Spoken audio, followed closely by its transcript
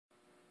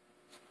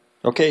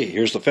Okay,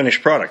 here's the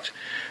finished product.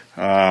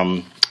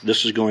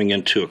 This is going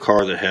into a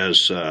car that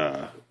has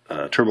a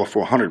Turbo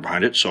 400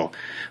 behind it. So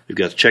we've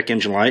got the check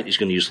engine light. He's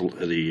going to use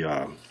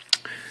the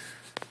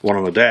one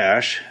on the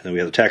dash. Then we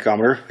have the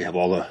tachometer. We have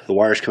all the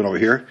wires coming over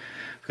here.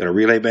 We've got a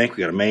relay bank.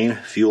 We've got a main,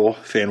 fuel,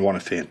 fan 1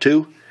 and fan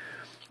 2.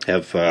 We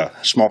have a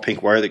small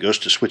pink wire that goes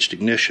to switched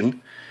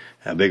ignition.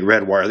 A big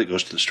red wire that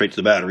goes straight to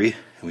the battery.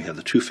 And we have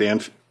the 2 fan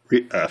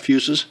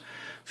fuses,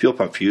 fuel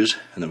pump fuse,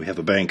 and then we have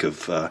a bank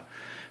of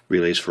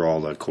relays for all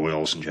the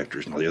coils,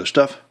 injectors, and all the other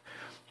stuff.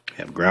 We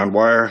have a ground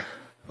wire,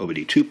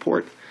 OBD2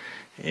 port,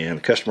 and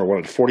the customer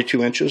wanted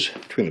 42 inches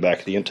between the back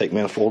of the intake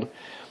manifold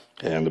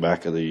and the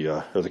back of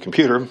the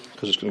computer,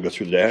 because it's going to go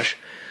through the dash.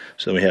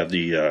 So then we have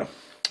the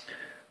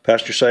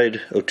passenger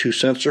side O2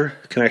 sensor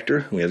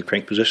connector, and we have the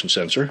crank position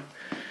sensor,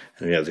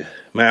 and we have the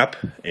map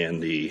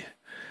and the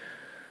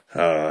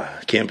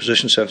cam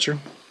position sensor.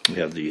 We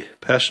have the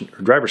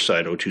driver's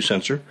side O2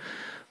 sensor,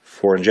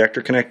 4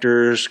 injector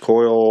connectors,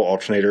 coil,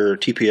 alternator,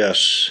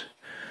 TPS,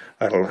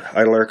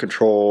 idle air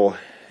control,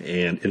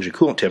 and engine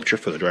coolant temperature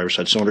for the driver's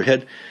side cylinder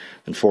head,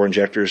 and 4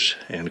 injectors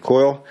and a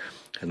coil,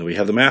 and then we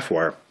have the MAF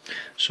wire.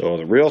 So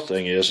the real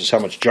thing is how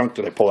much junk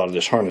did I pull out of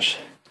this harness,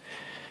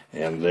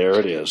 and there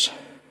it is.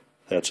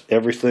 That's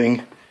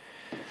everything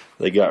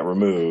they got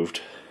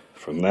removed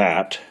from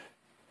that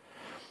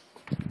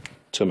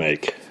to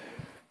make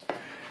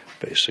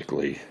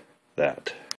basically that.